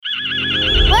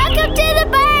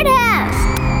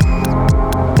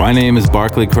My name is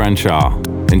Barclay Crenshaw.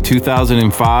 In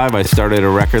 2005, I started a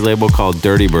record label called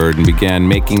Dirty Bird and began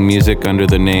making music under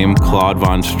the name Claude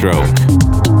Von Stroke.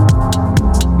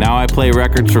 Now I play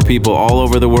records for people all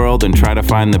over the world and try to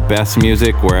find the best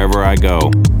music wherever I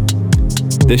go.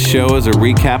 This show is a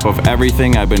recap of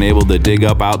everything I've been able to dig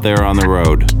up out there on the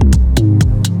road.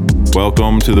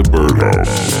 Welcome to the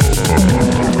Birdhouse.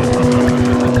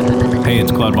 Hey, it's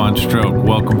Claude Von Stroke.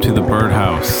 Welcome to the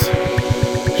Birdhouse.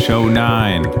 Show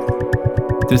 9.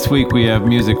 This week we have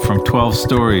music from 12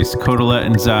 Stories, Kodalet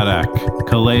and Zadak,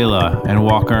 Kalela, and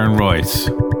Walker and Royce.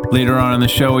 Later on in the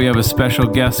show we have a special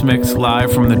guest mix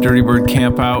live from the Dirty Bird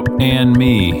Campout and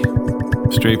me,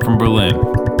 straight from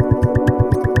Berlin.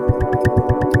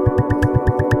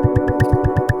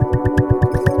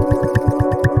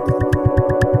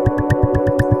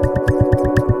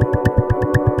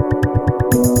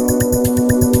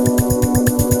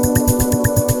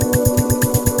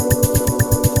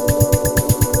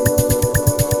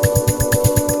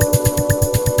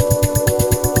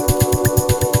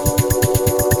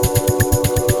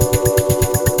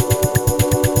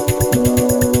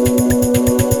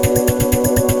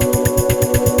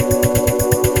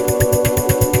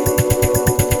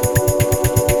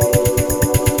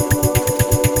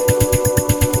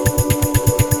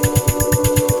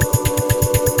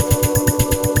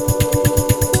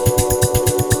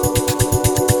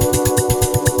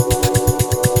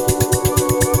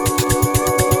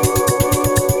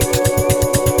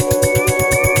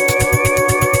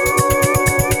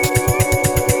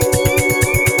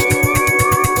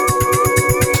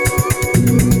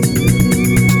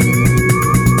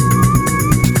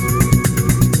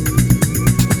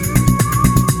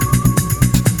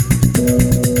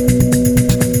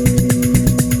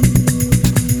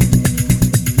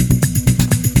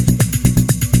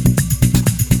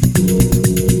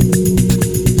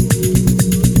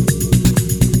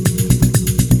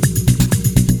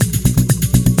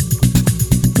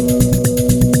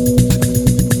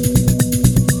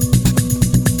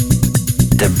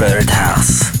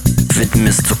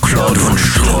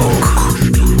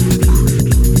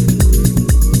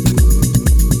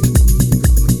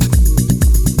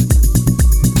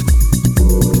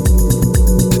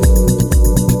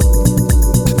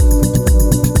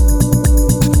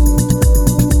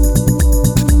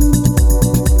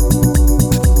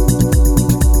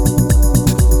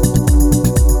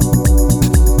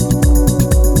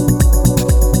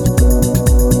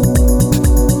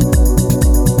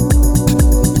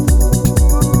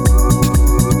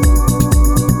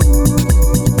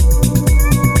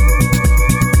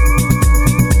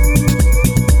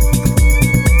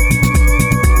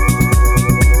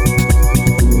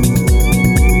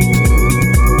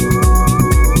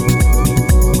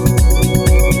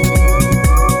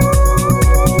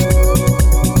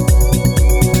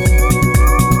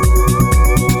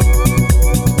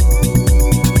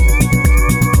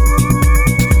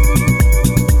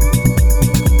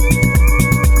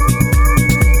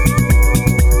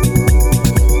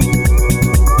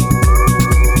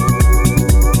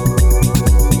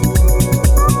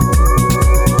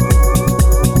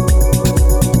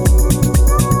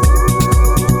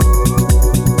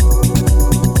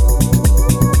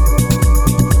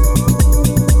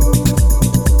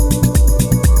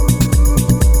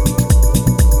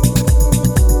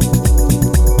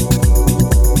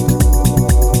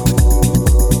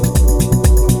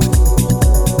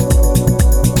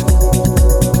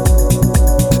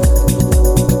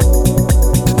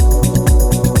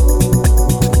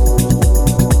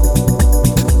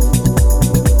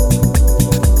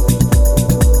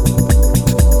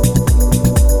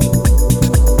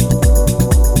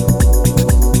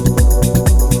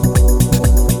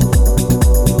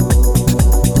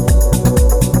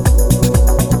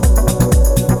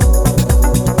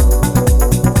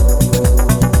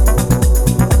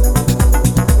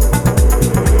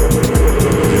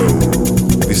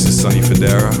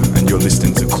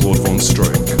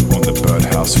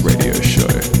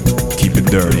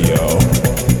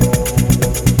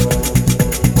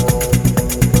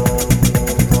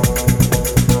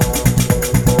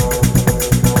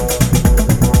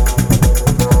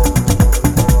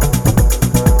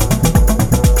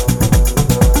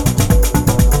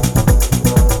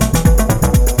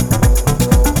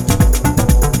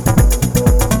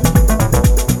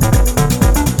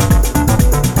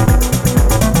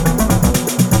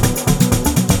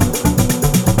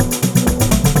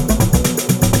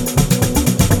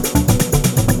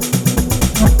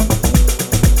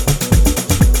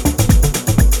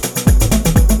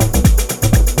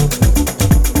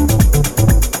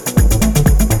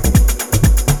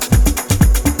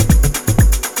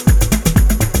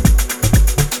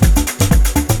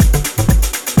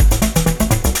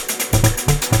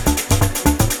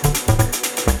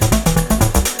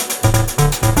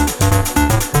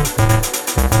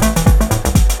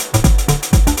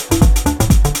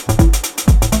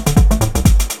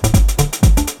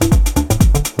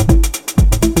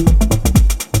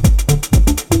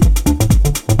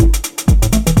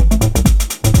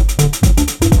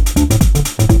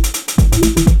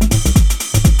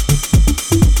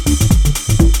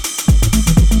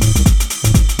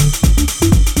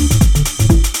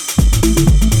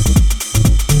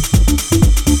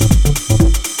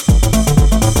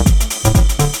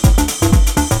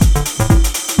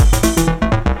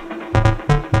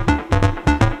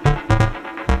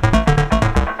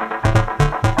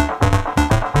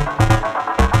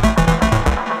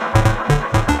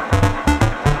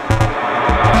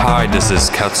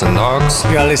 cats and dogs.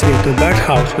 You are listening to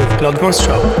Birdhouse with Claude Von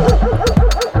Stroke.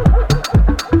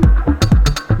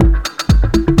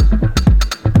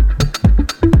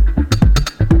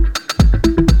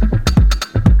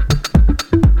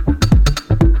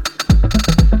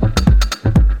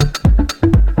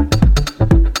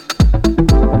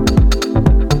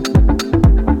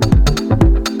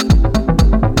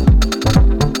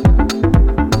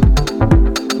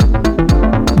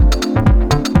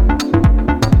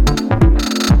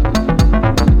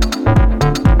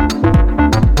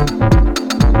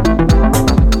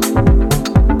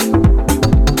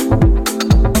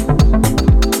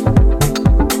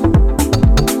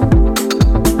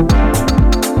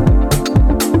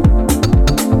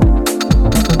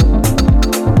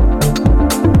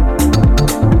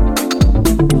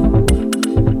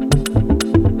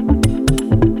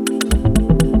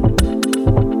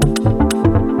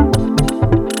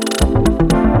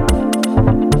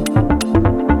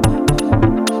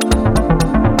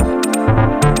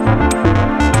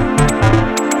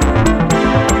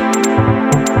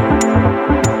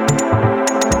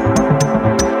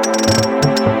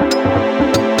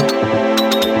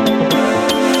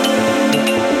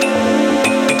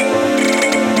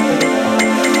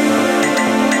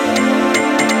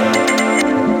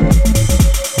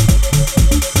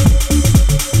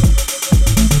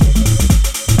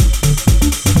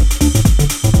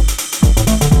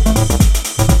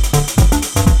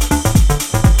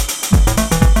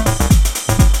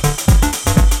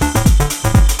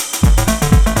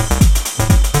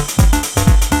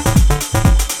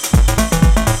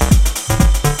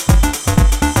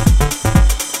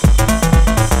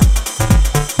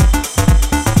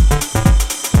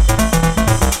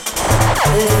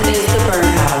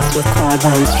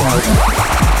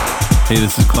 Hey,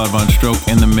 this is Claude Von Stroke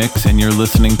in the mix, and you're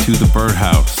listening to The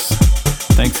Birdhouse.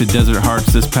 Thanks to Desert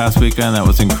Hearts this past weekend, that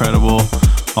was incredible.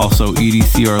 Also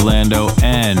EDC Orlando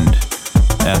and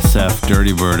SF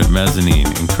Dirty Bird at Mezzanine.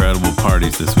 Incredible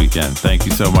parties this weekend. Thank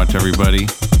you so much, everybody.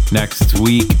 Next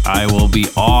week, I will be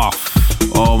off.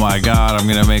 Oh my God, I'm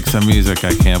gonna make some music.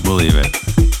 I can't believe it.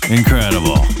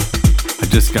 Incredible. I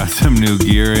just got some new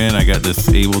gear in. I got this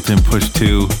Ableton Push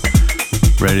 2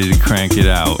 ready to crank it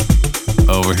out.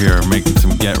 Over here making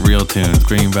some Get Real tunes,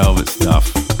 Green Velvet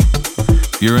stuff.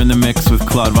 You're in the mix with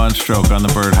Claude Von Stroke on the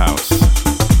Birdhouse.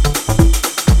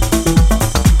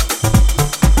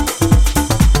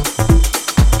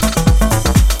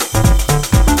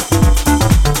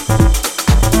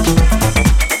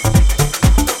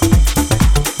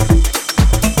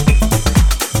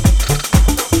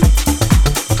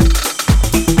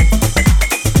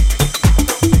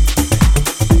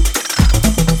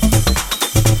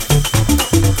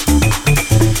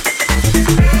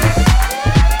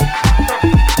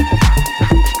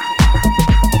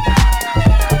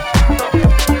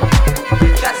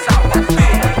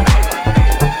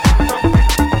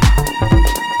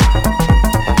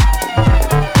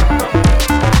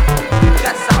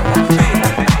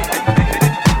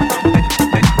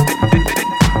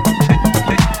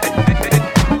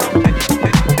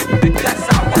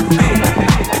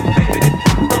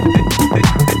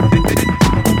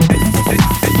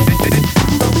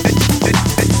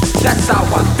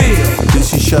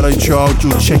 Child,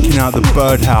 you're checking out the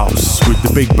Birdhouse with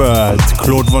the big bird,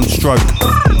 Claude Von Stroke.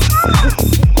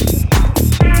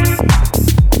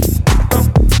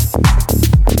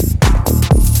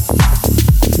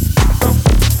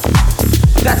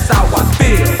 That's how I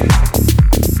feel.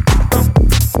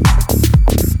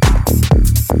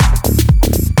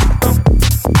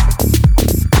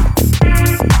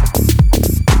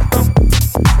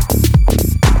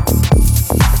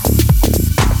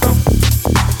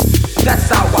 That's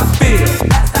how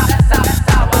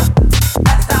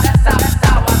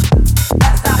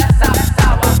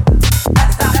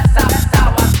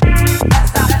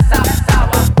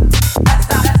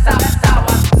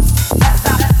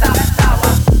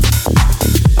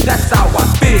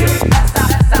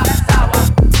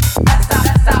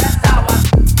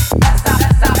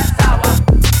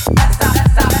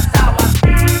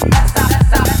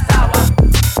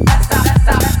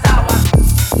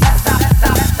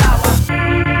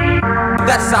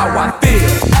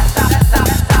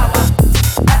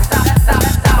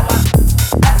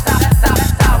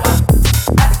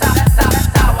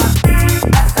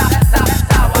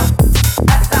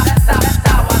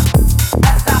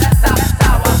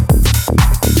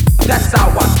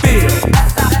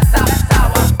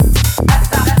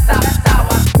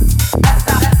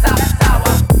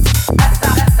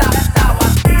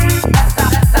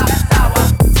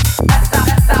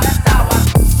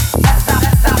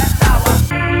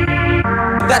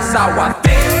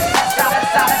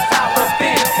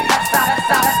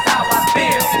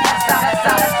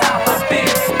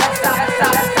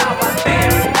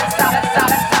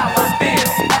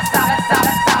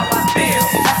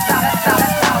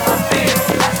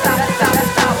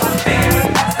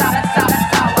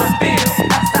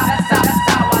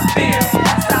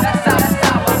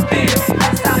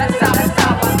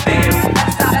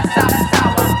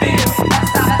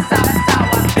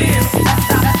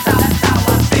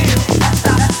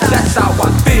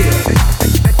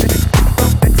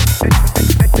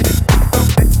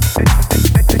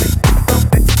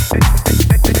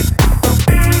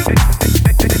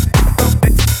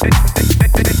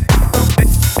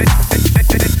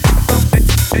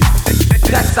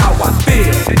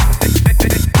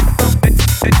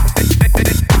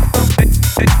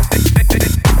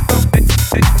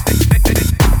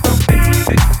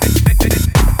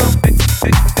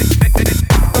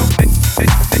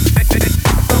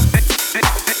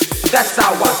That's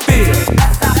how I feel.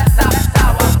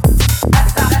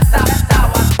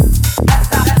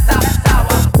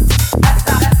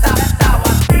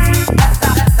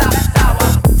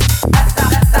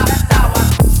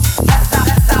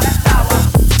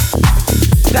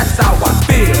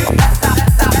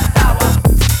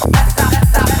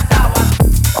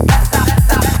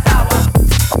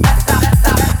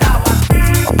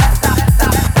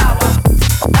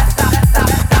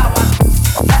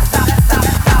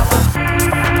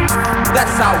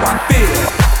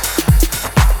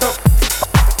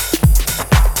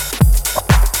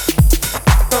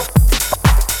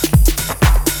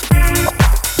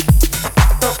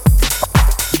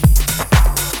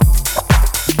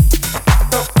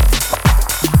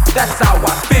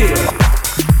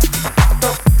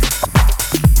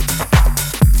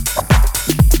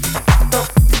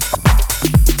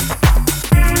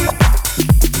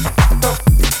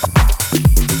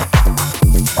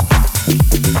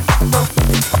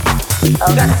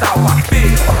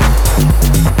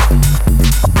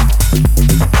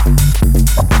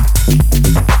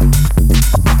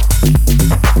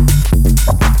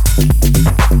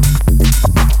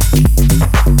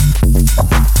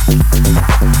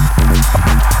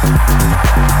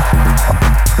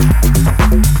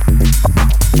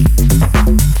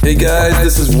 Hey guys,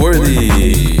 this is Worthy.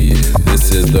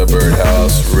 This is the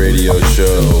Birdhouse Radio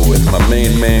Show with my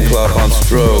main man, Claude Von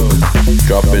Stroke.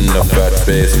 Dropping the fat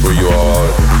bass for you all.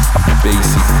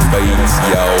 Basic bass,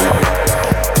 yo.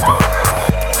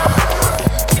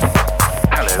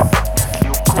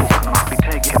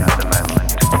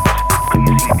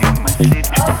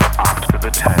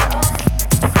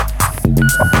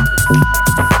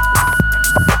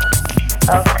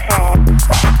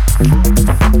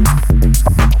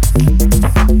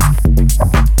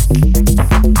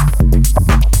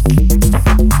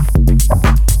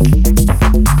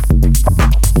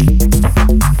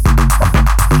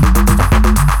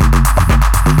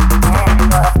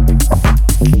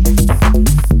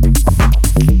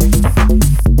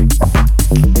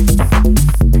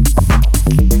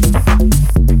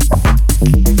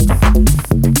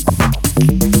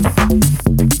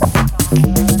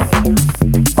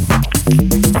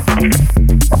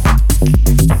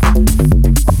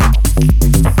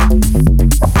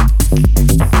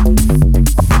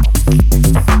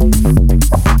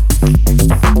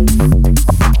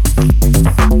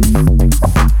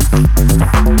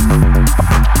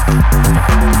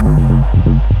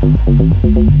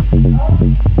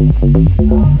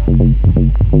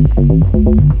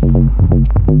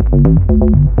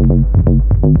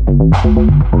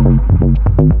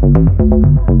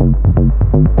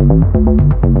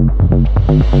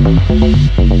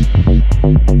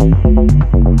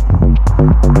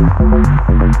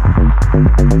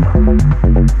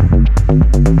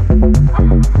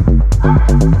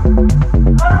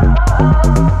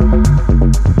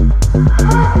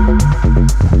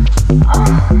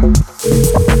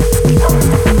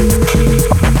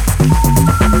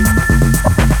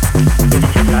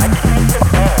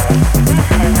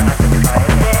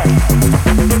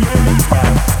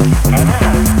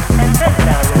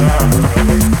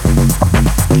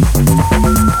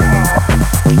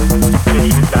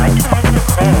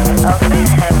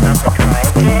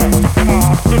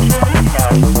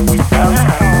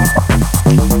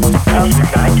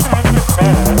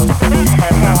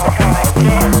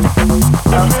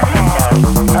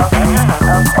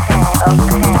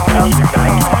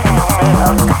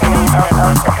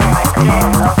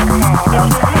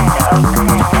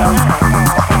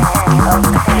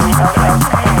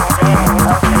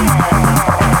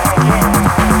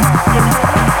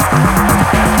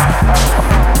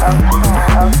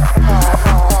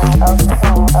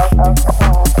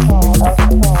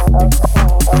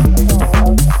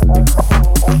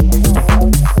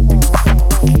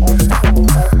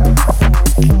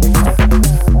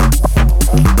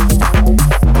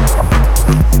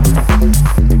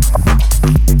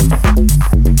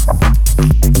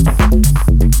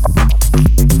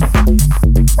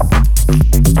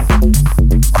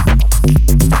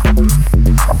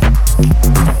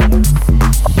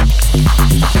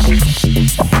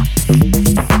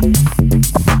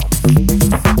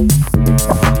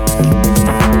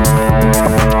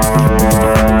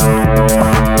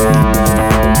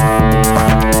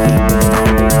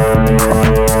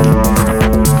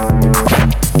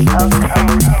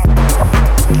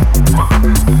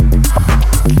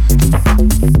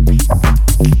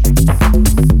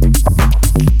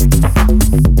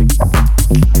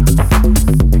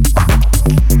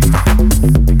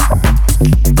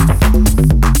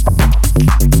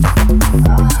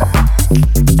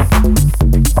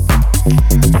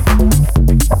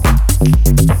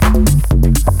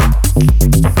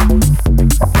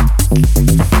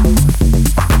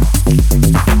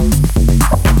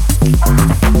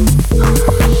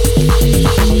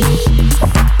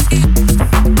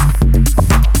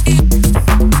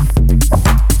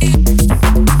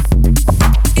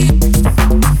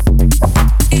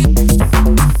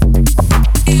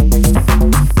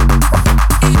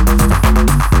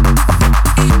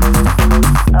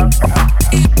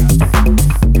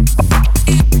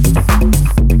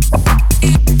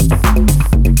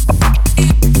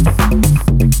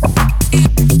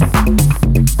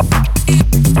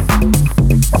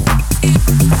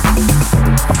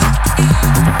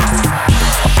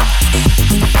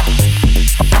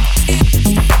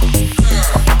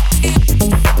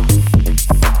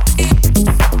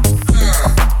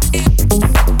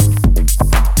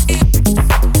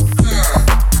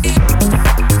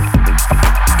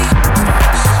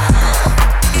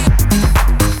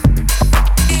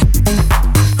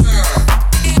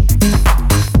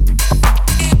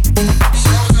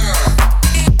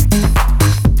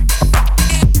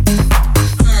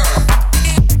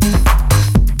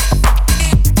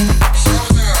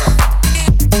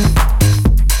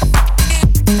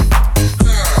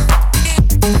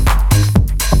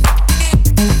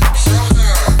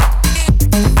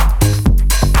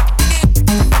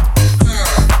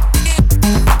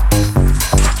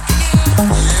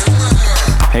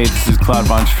 Claude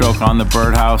Von Stroke on the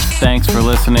Birdhouse. Thanks for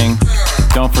listening.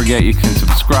 Don't forget you can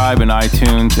subscribe in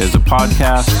iTunes as a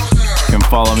podcast. You can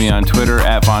follow me on Twitter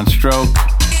at Von Stroke.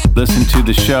 Listen to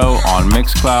the show on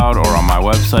Mixcloud or on my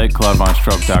website,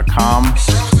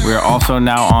 claudevonstroke.com. We are also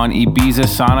now on Ibiza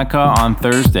Sonica on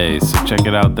Thursdays, so check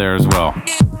it out there as well.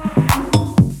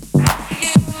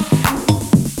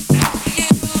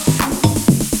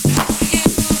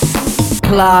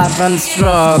 Claude Von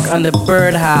Stroke on the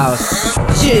Birdhouse.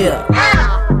 Chill.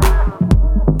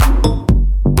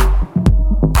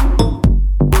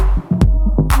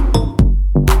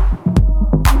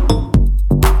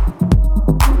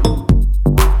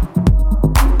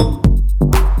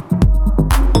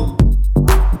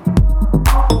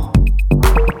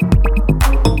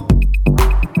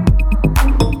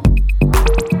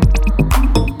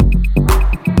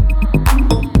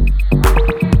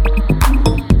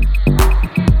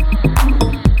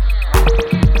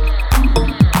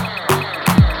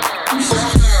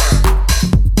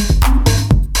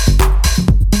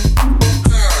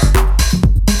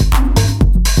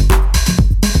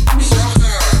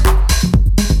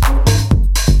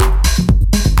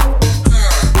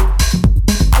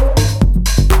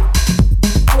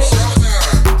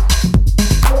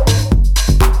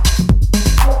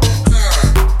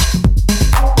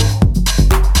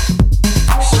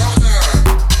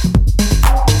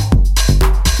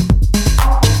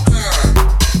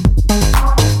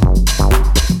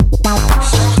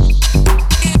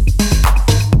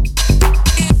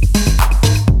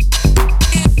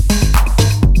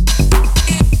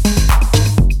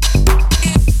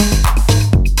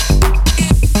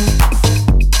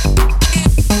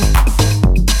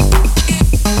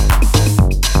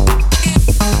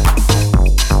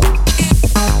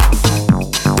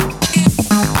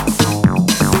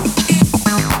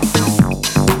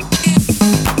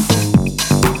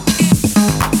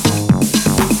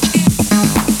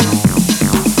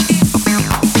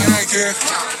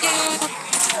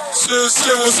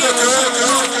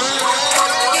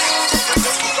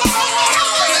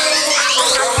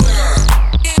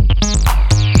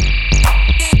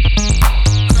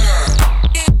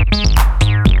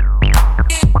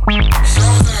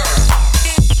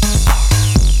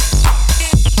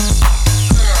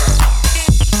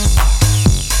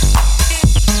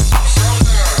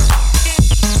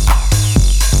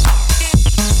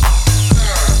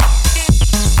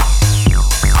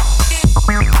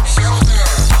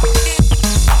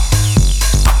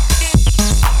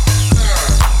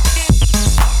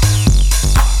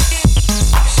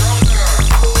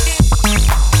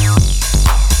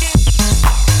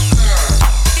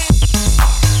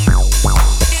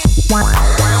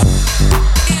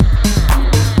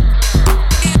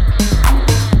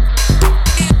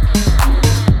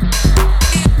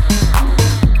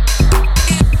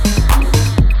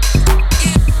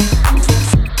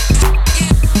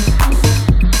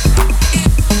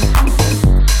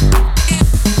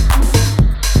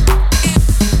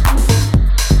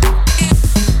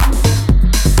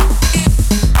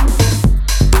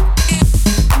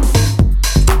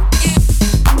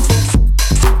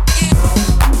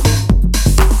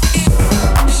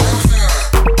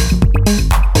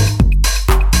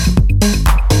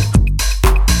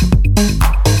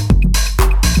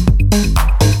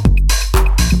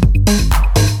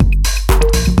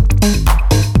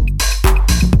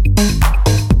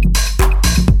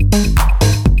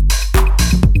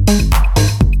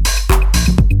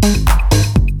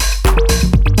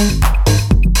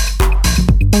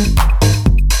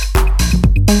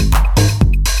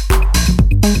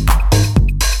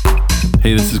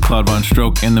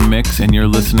 In the mix, and you're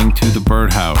listening to The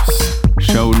Birdhouse,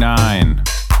 Show 9.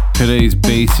 Today's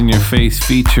Bass in Your Face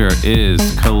feature is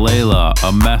Kelela,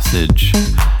 A Message.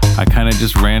 I kind of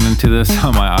just ran into this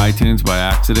on my iTunes by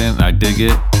accident. I dig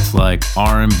it. It's like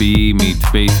R&B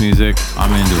meets bass music.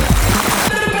 I'm into it.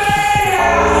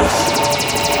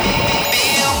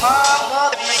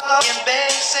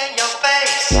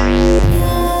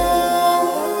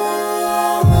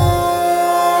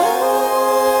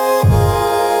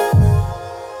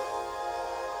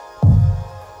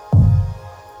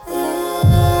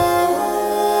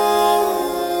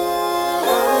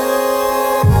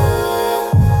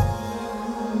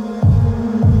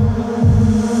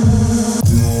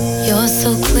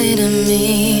 So clear to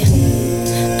me,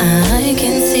 I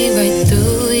can see right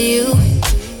through you.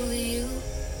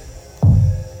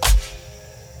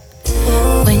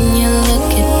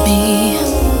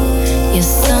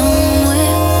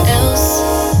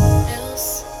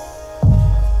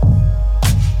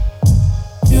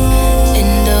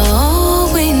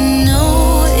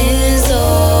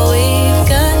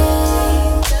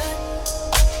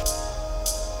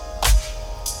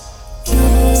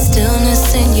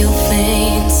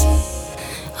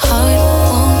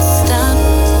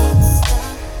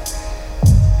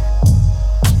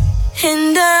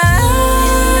 And never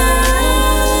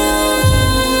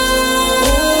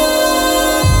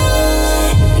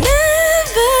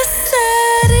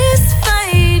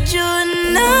satisfied your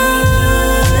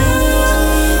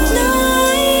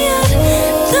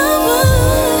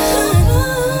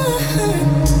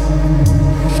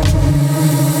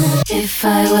If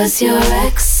I was your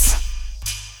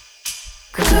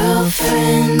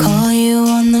ex-girlfriend, call you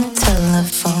on the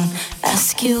telephone,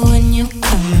 ask you when you're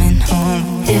coming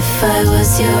home. If I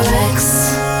was your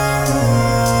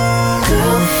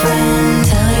ex-girlfriend,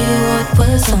 tell you what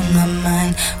was on my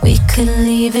mind, we could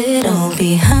leave it all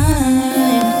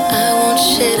behind. I won't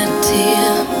shit up to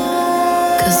you,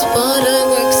 'cause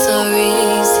waterworks are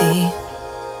easy.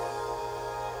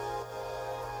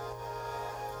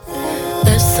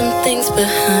 There's some things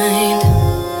behind,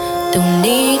 don't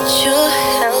need your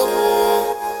help.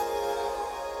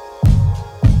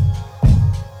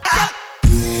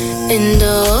 And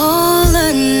all I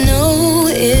know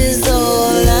is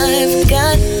all I've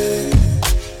got.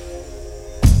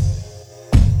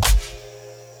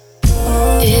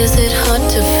 Is it hard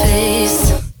to face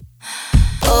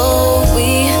all we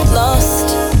lost?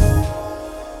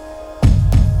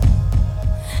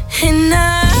 And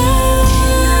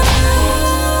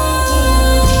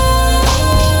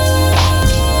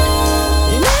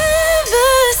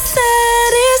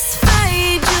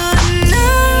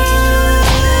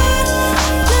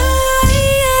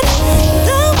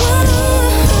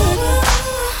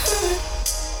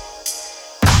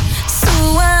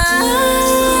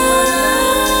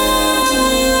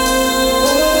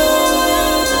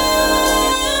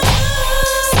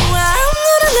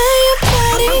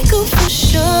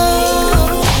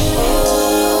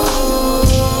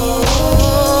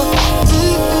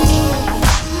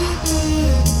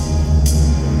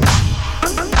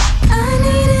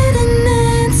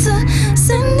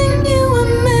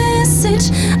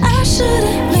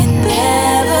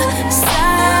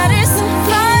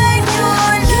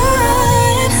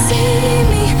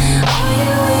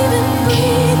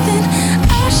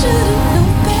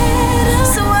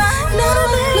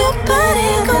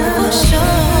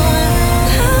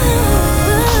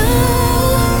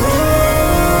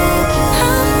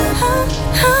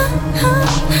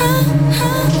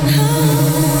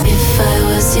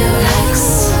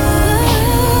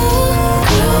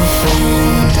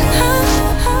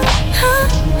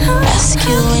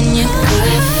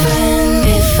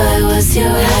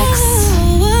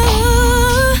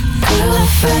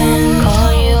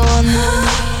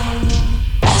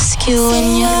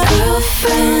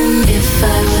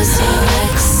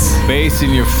Bass in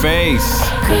your face.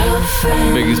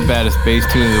 Biggest, baddest bass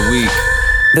tune of the week.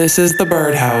 This is The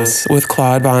Birdhouse with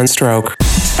Claude Von Stroke.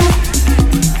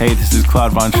 Hey, this is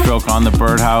Claude Von Stroke on The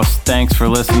Birdhouse. Thanks for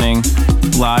listening.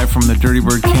 Live from the Dirty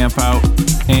Bird Campout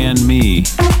and me,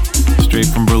 straight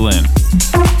from Berlin.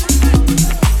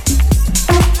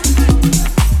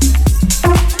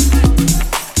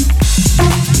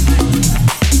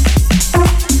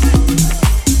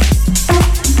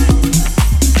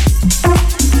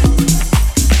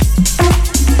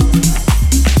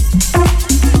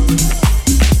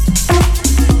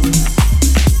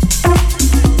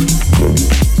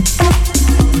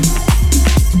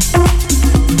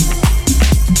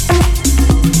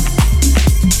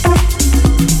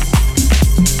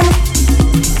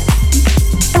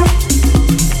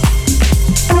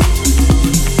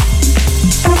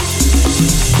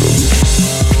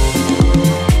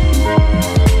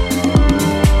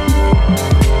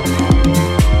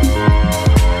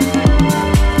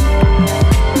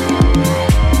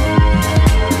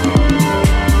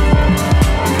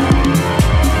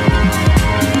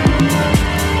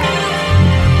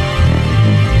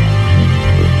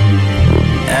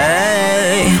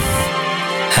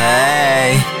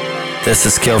 This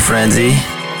is Kill Frenzy,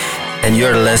 and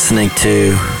you're listening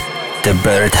to The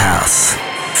Birdhouse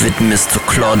with Mr.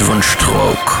 Claude Von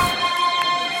Stroke.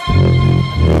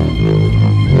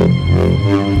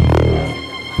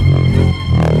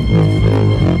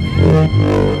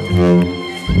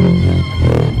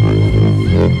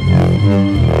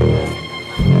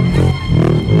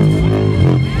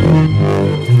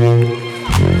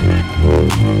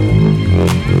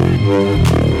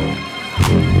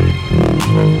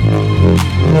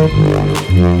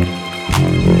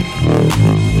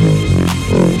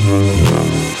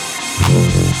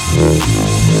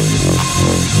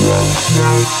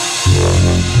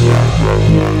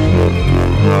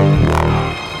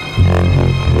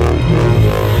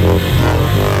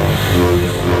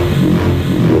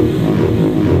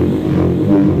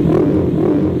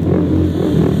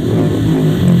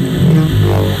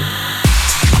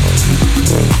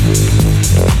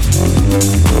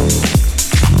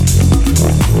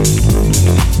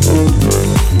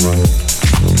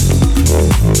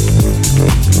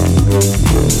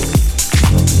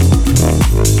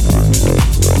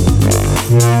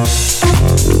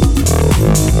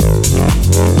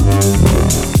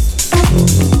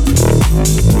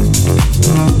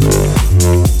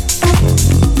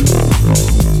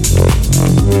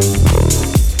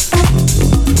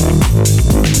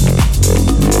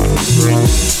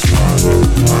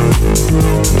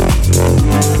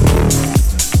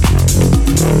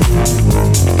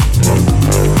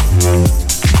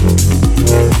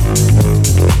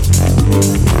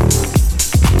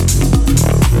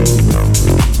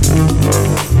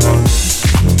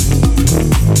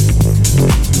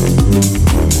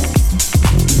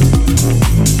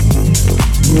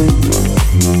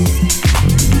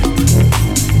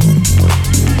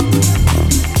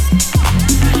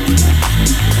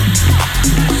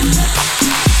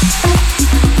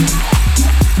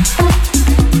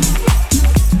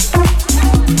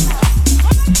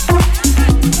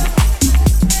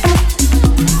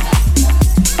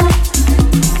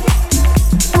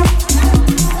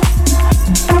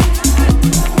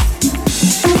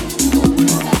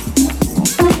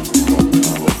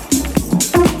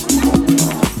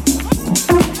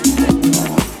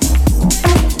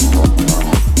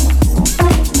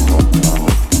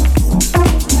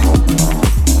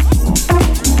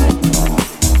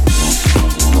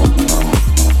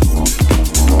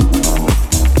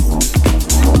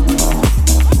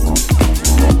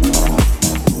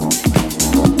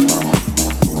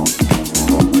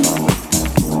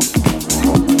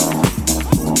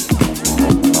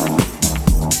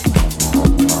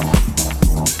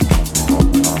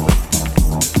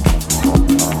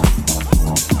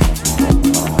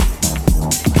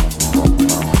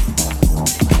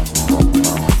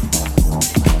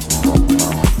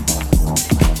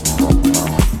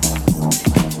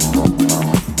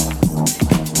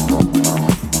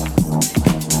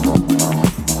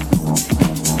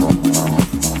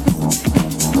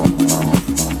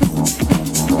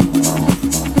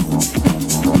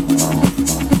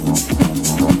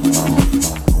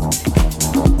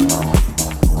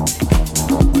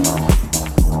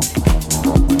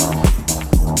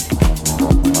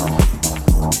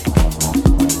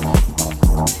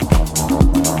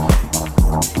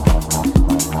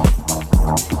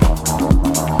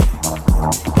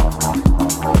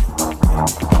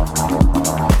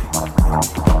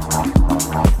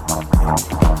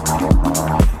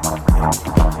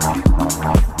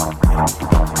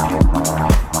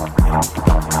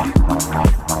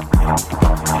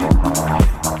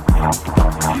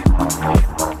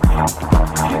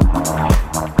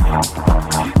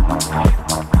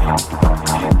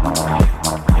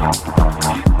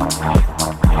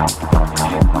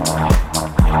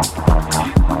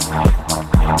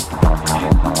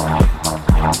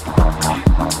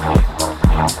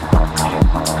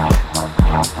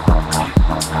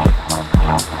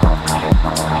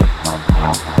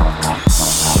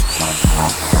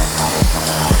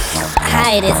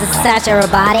 Hi, this is Sasha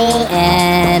Robati,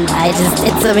 and I just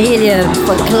did some helium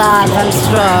for Claude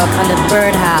VonStroke on the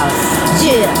Birdhouse.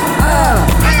 Yeah.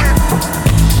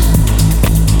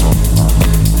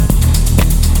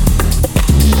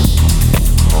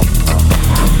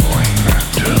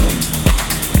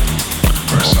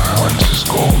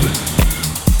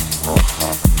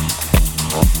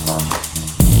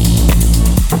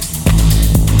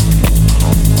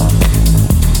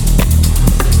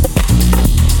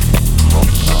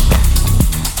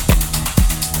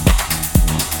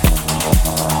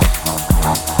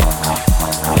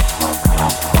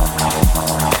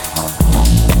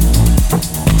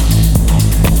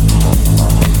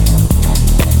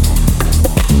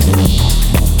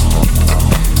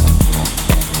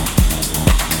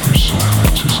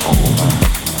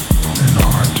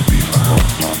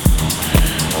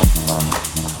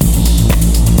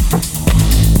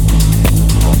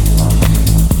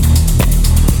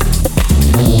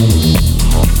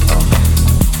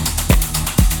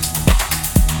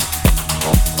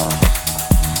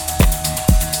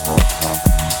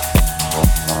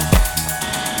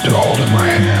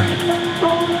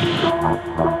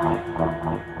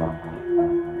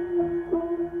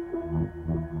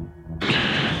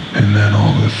 And then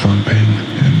all the thumping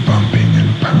and bumping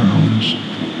and pounds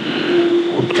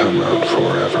would come out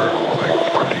forever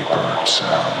like pretty bird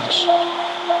sounds.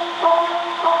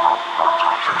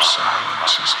 For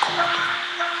silence is golden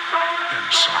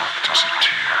and soft as a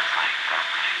tear.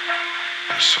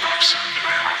 The soft sound of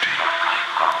empty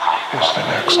is the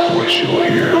next voice you'll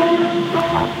hear.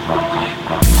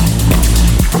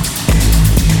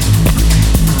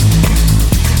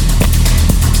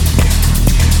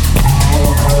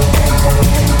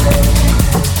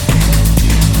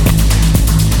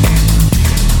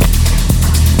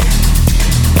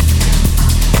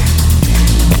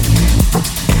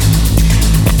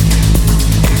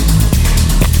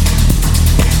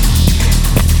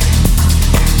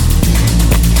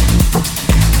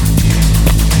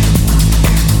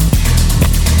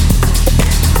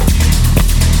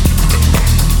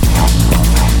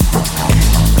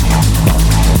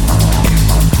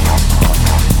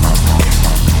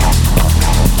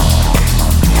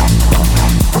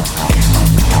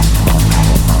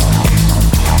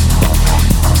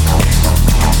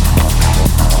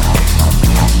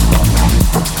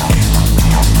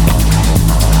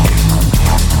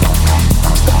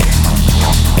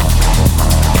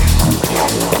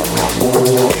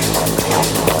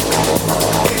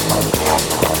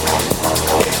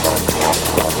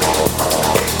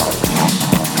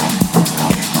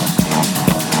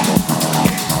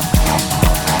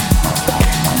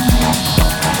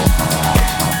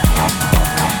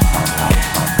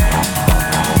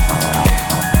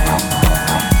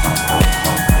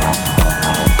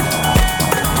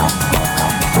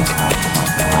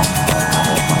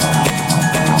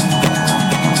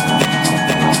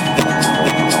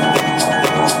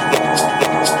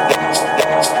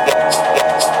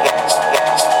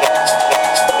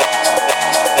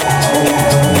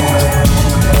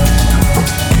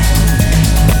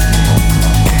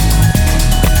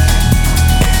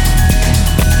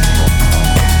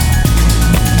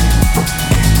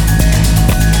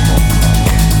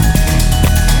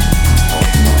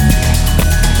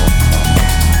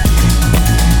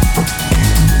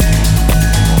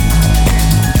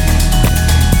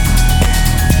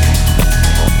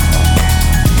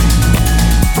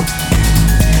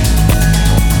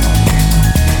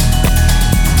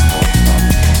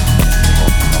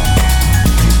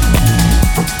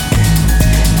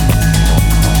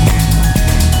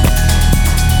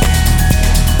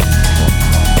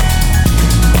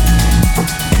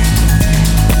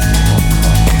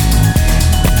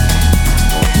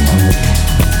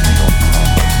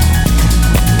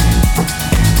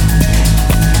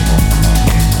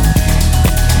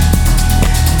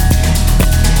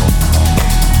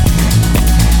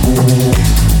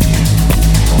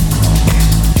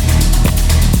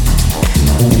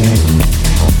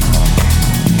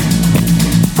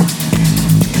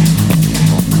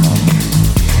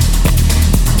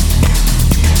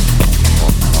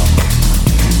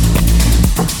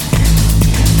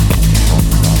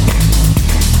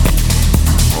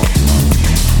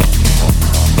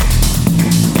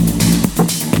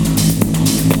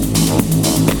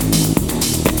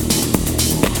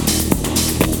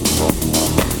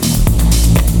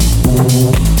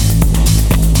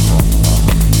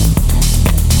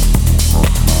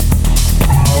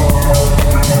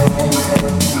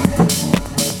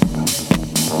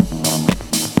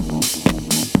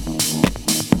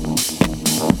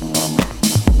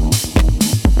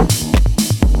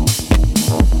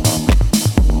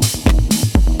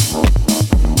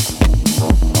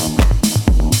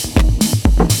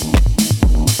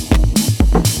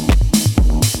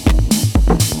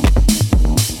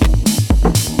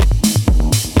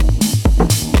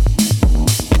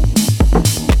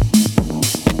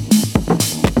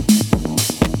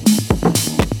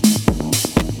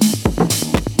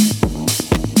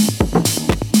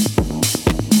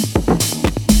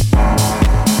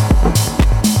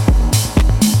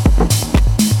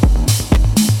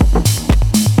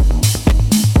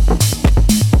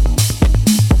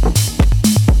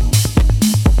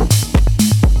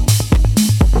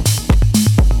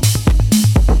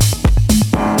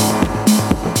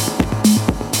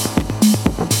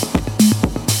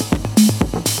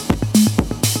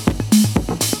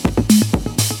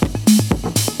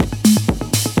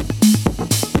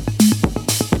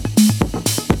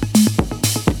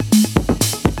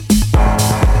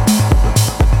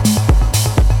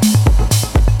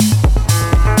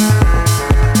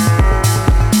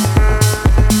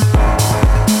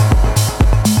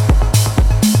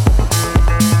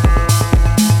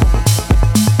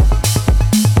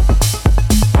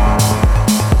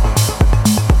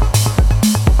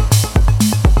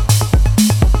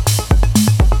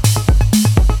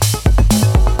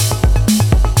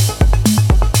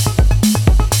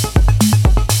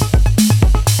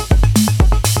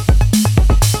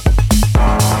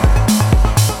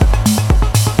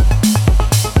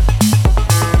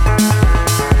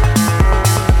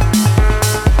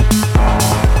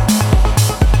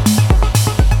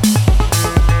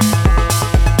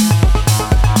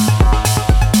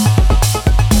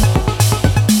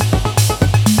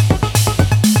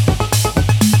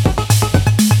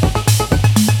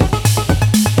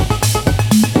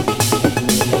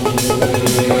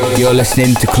 You're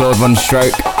listening to Claude Von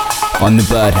Stroke on the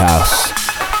Birdhouse.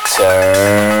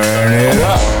 Turn it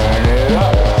up.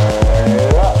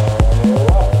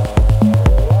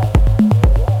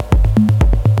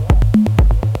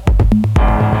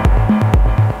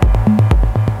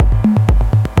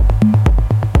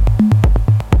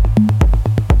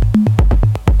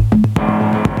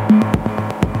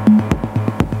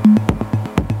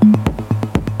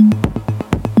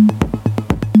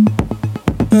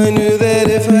 I knew that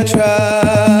if I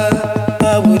tried,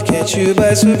 I would catch you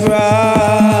by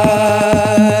surprise.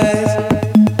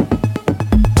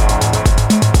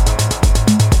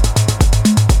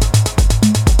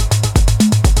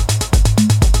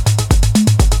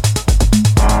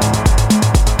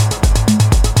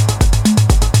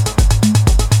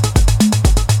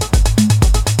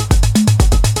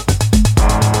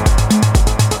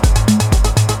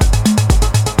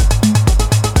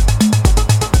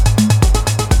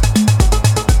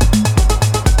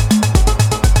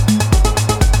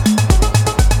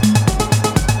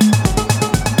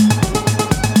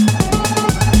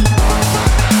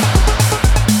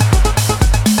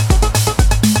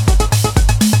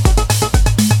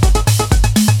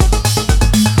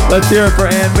 Let's hear it for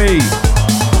Ann B.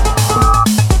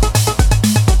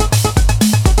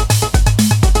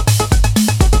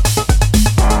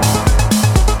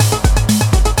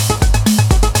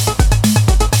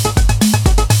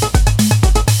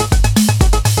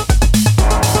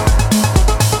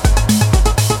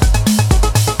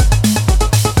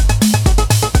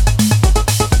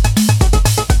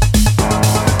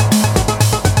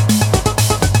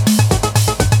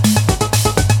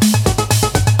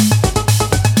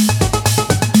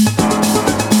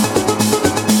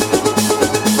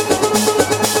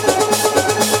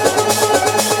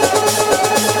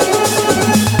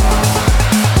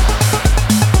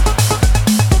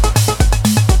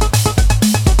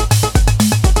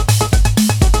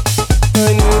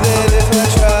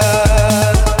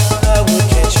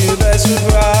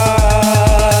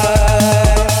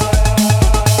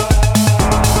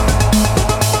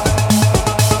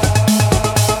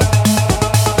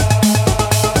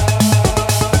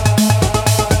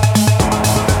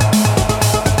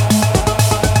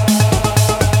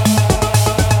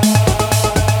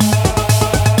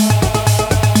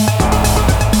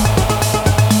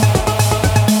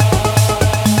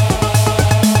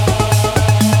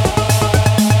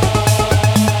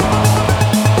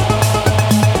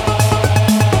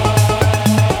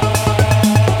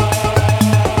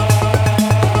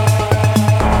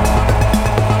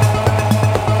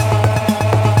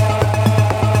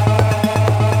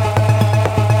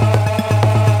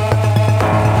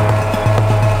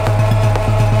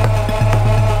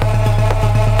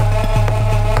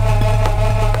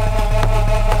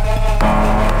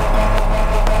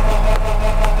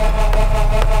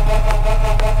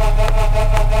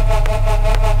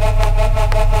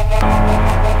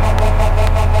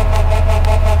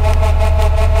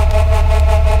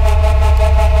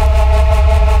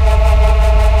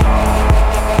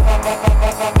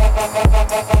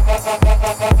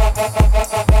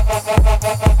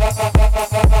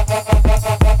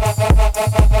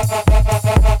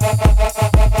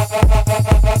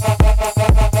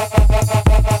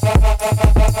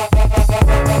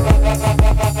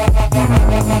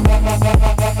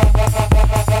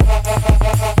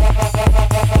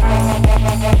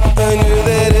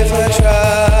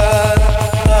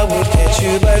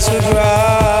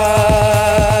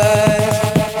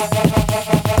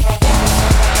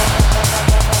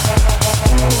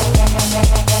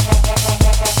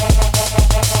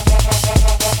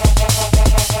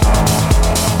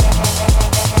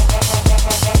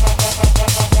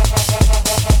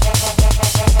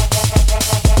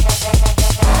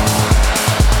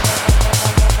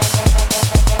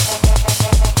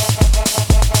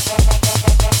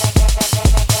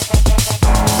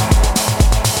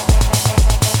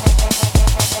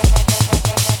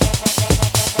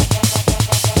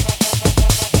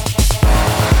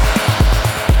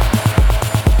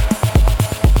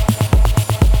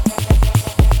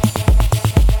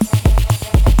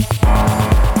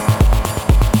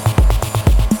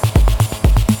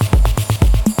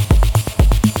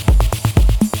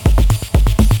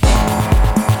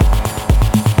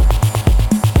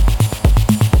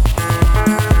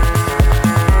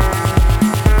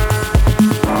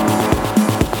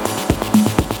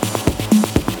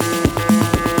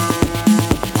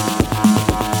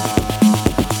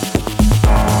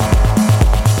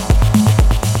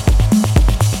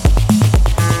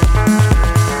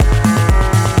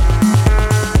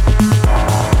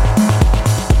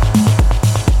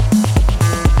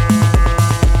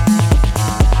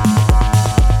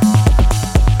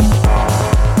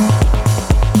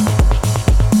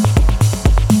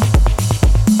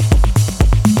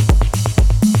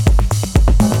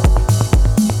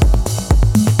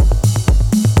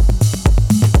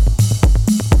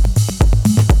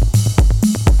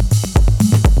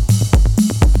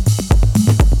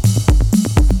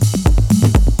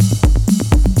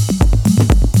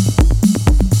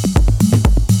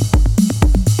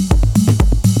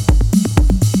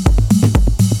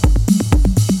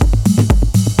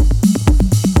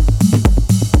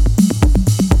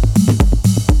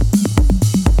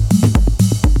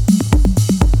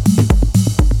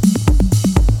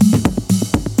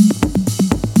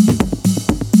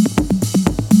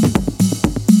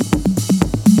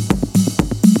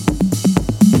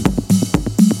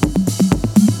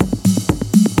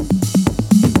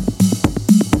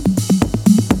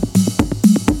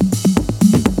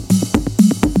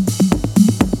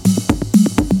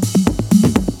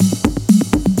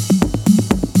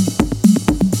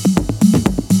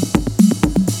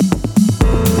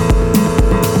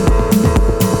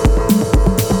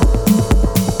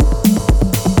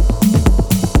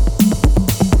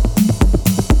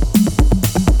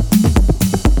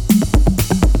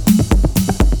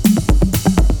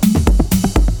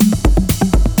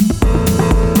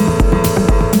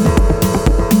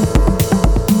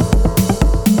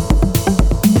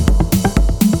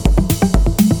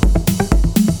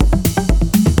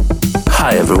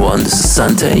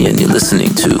 Asante, and you're listening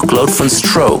to Claude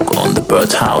VonStroke on the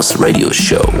Birdhouse Radio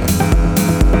Show.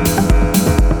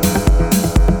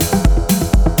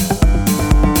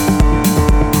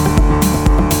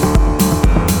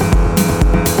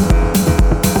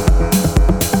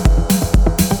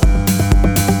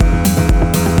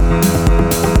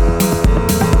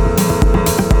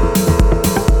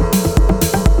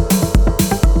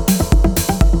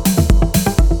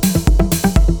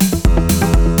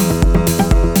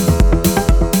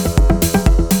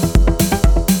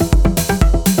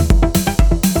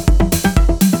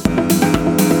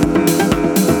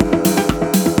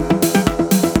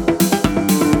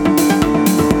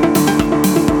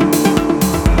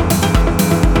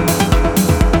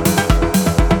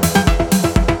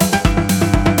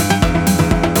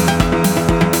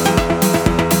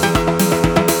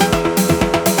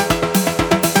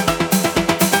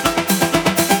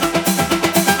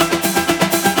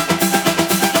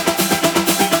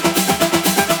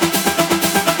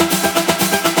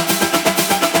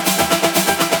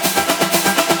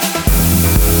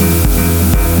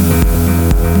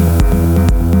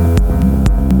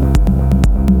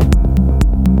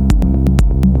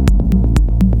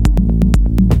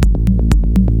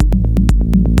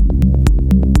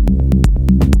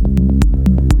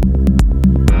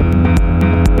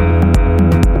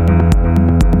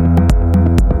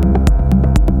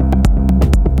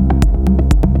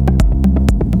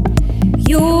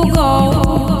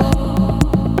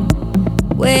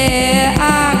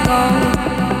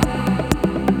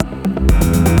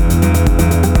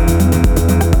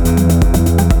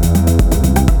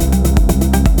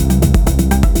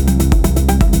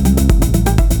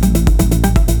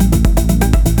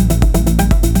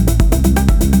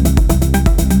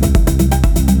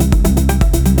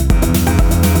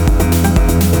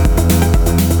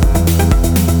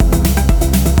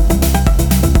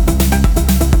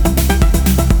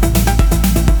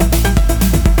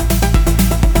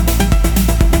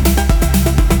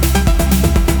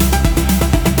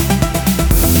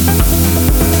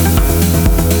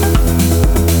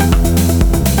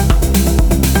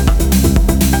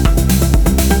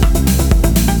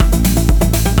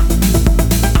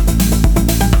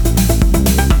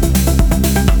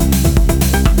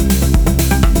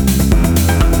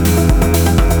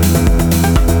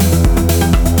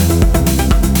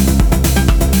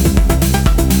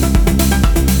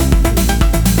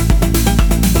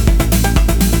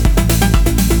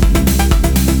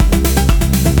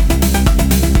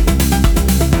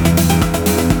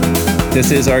 This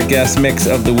is our guest mix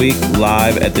of the week,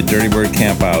 live at the Dirty Bird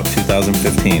Campout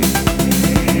 2015.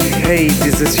 Hey,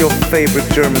 this is your favorite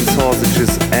German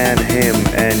sausages and him,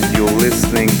 and you're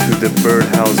listening to the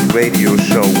Birdhouse Radio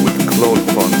Show with Claude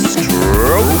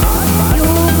VonStroke.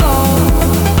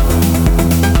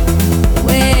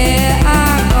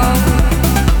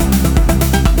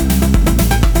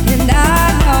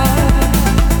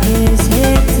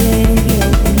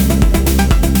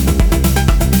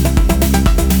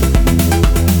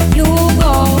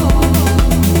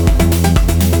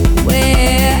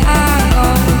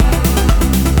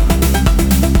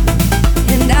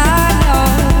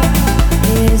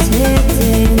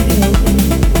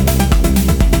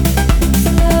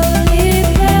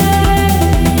 Slowly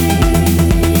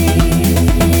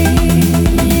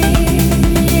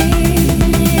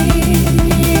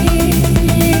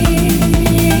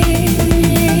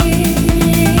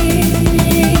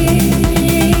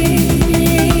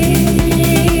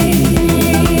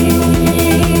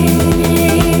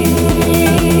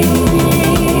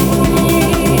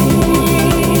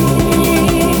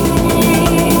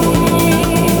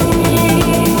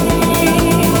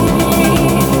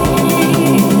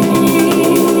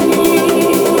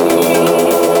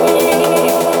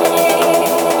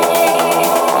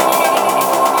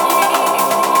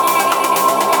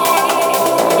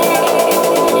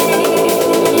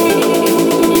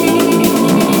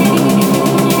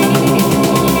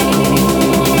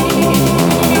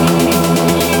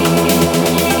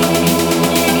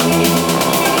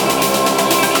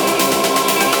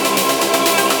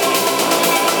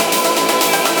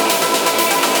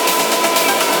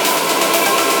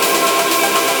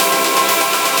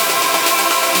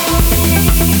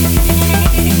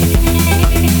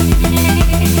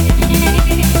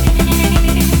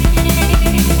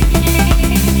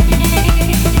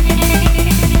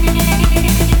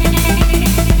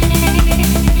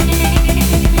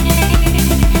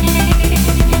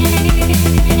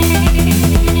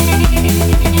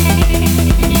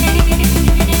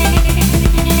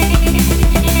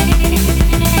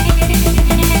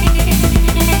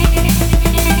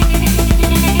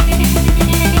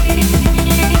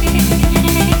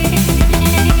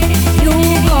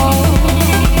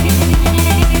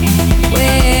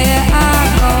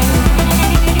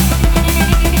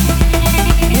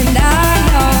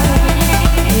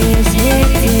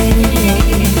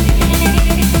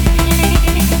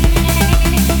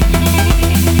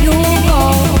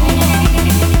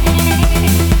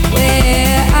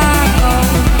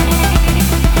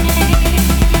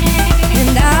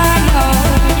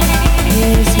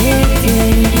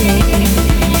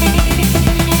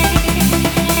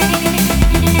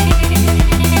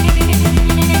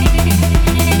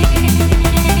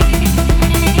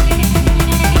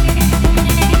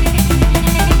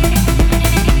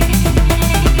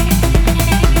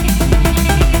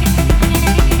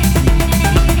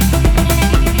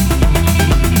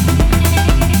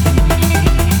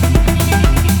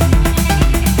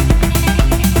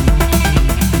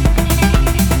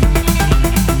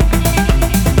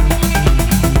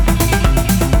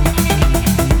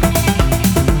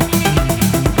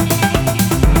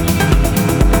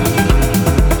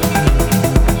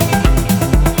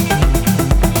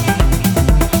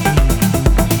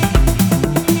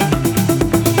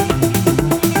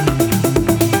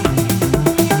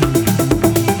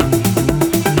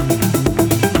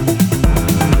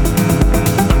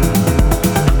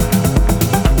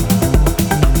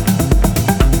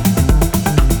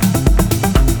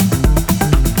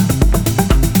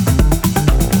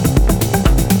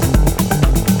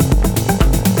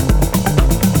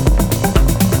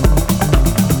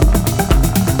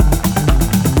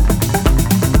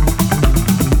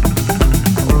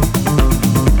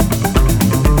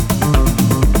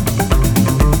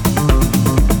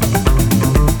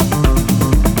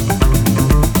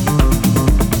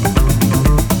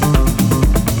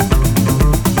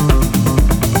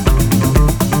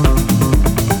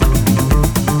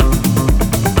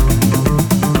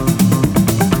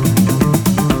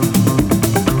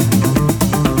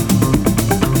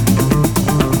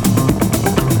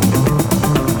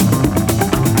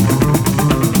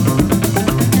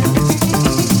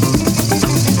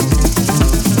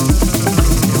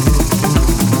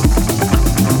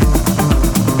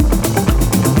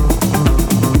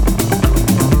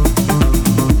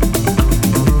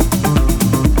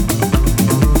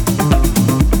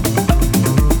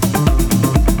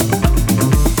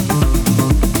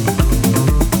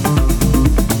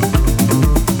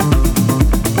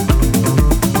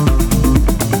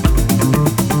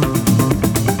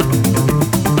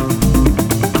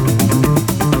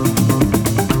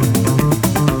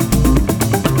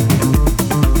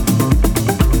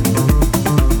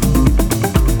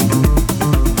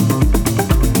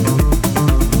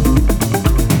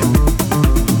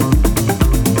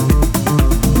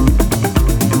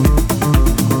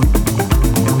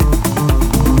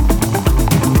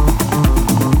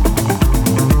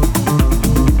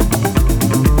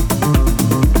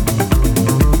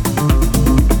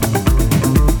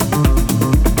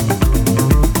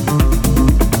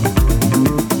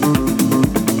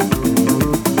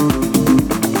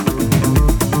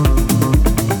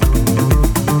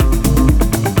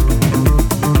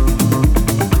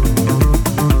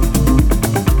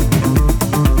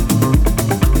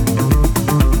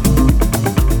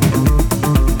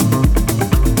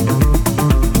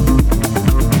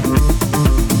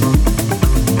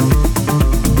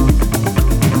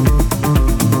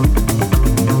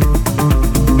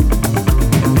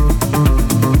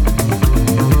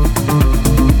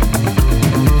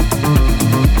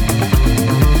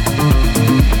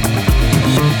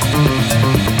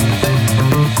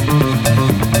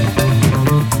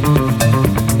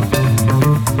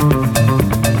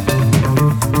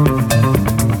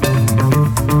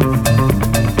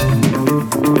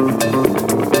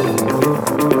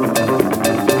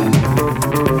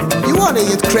wanna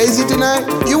get crazy tonight?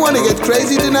 You wanna get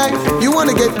crazy tonight? You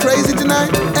wanna get crazy tonight?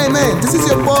 Hey man, this is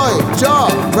your boy, Jaw.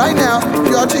 Right now,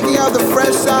 you are checking out the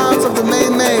fresh sounds of the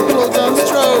main Claude Von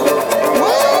Stroke.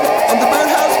 What? On the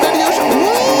Birdhouse Radio Show.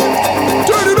 What?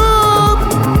 Turn it up!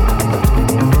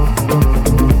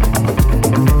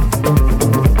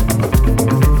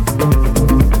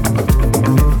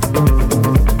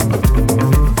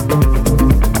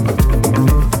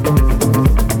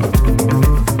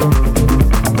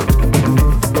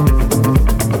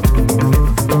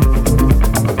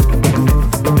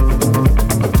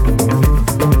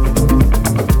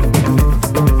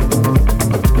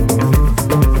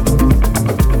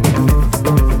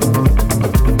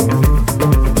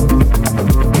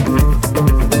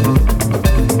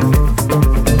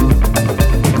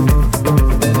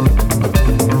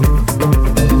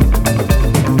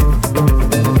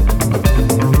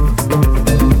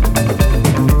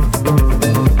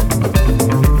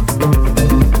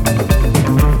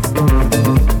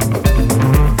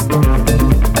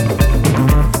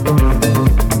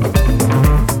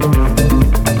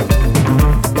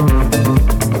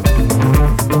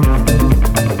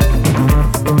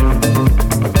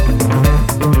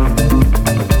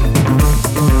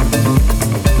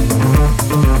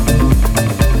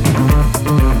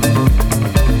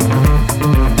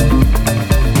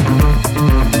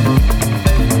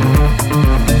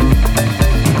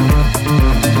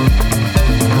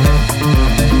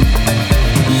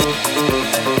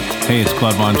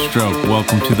 Claude Von Stroke.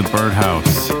 Welcome to the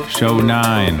Birdhouse, Show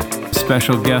 9.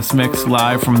 Special guest mix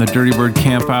live from the Dirty Bird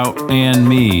Campout and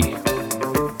me.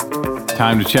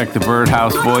 Time to check the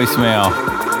Birdhouse voicemail.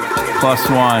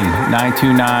 +1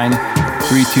 929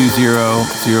 320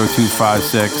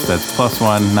 0256. That's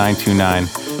 +1 929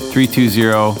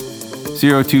 320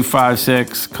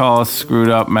 0256. Call us screwed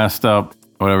up, messed up,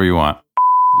 whatever you want.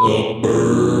 The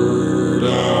Birdhouse.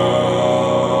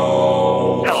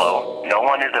 Hello, no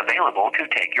one is available to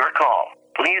take your call.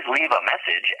 Please leave a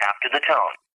message after the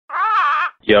tone.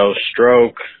 Yo,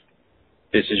 Stroke.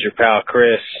 This is your pal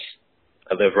Chris.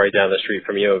 I live right down the street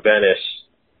from you in Venice.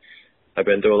 I've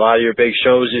been to a lot of your big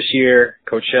shows this year,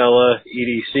 Coachella,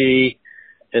 EDC,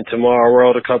 and Tomorrow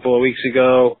World a couple of weeks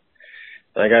ago.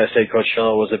 And I gotta say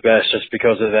Coachella was the best just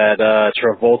because of that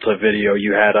Travolta video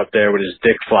you had up there with his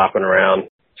dick flopping around.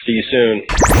 See you soon.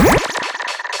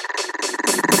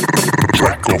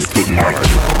 Track of the night.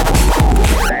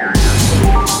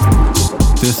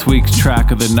 This week's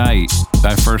track of the night.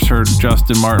 I first heard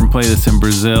Justin Martin play this in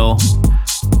Brazil.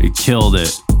 It killed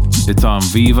it. It's on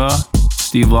Viva,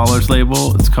 Steve Lawler's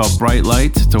label. It's called Bright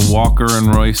Lights. It's a Walker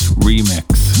and Royce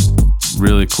remix.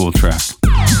 Really cool track.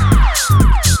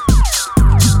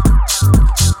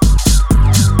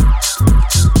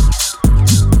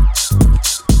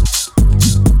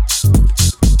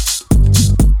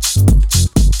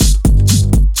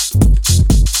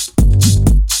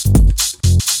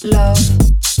 Love,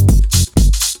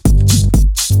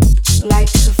 like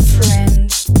a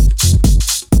friend,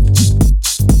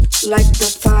 like the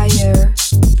fire,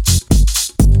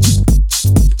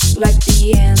 like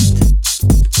the end,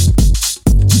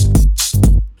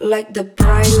 like the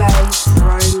bright light,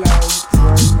 bright light,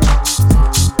 bright light.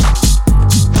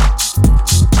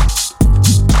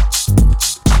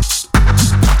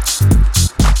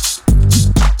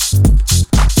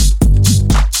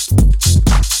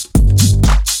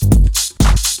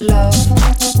 Love,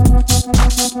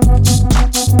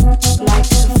 like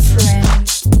a friend,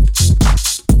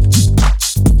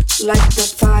 like the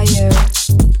fire,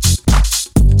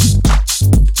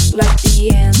 like the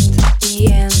end, the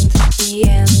end, the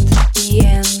end, the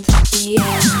end, the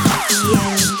end, the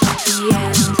end, the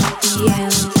end, the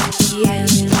end, the end,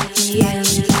 the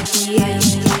end, the end,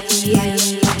 the end,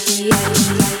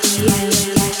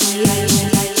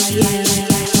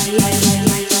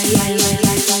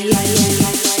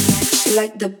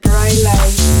 like the bright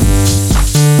light.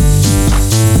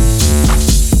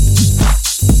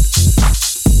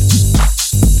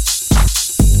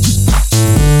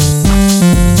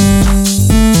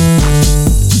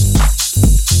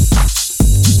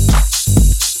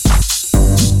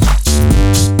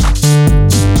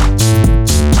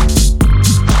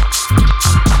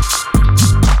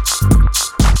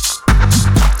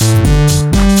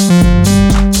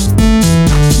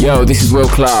 Yo, this is Will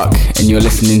Clark, and you're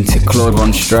listening to Claude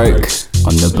Von Stroke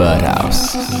on the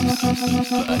Birdhouse.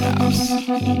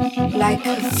 Like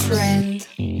a friend,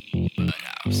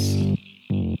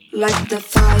 like the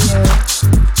fire,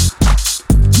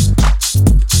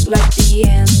 like the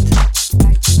end.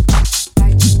 Like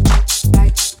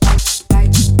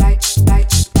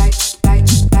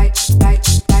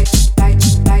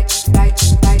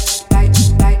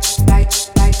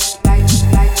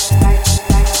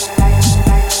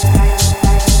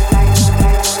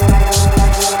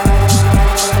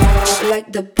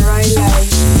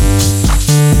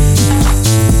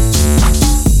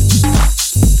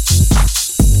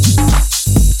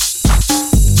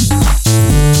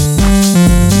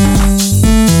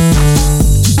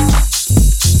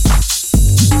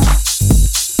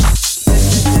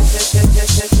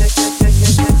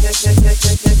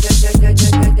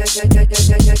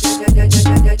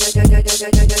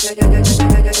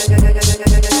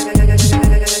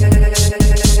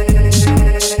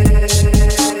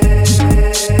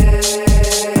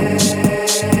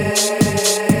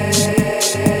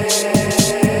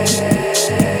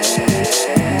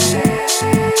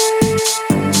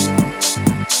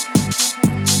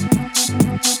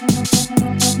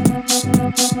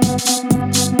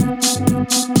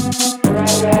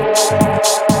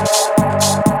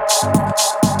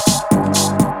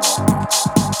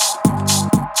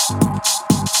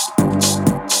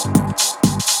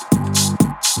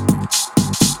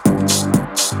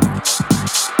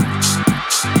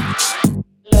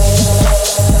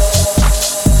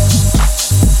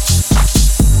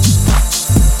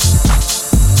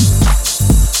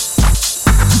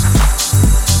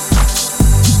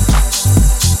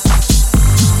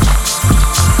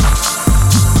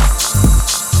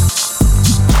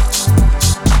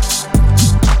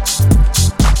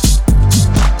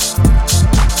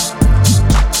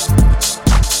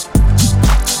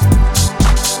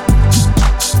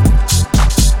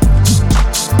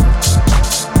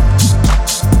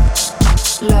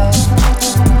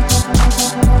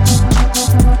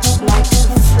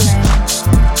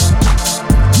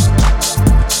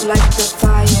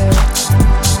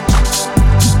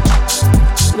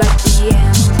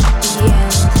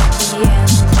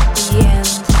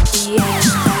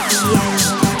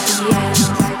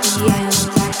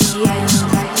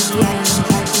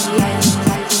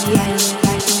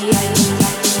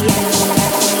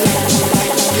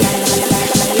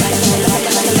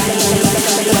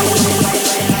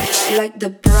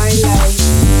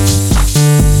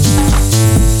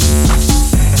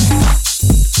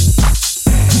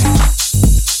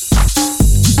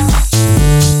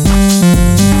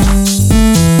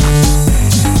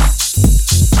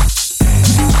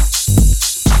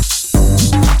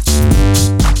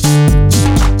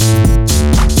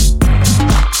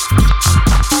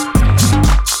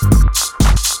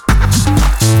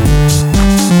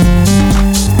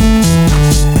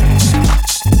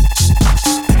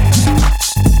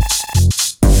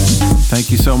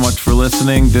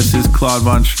This is Claude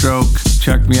Von Stroke.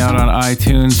 Check me out on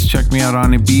iTunes. Check me out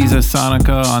on Ibiza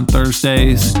Sonica on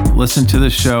Thursdays. Listen to the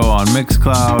show on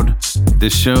Mixcloud.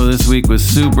 This show this week was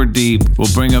super deep.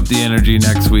 We'll bring up the energy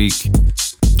next week.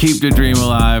 Keep the dream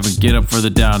alive and get up for the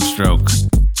downstroke.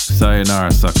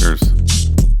 Sayonara, suckers.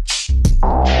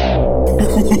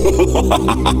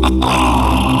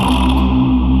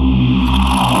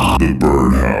 The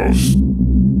Birdhouse.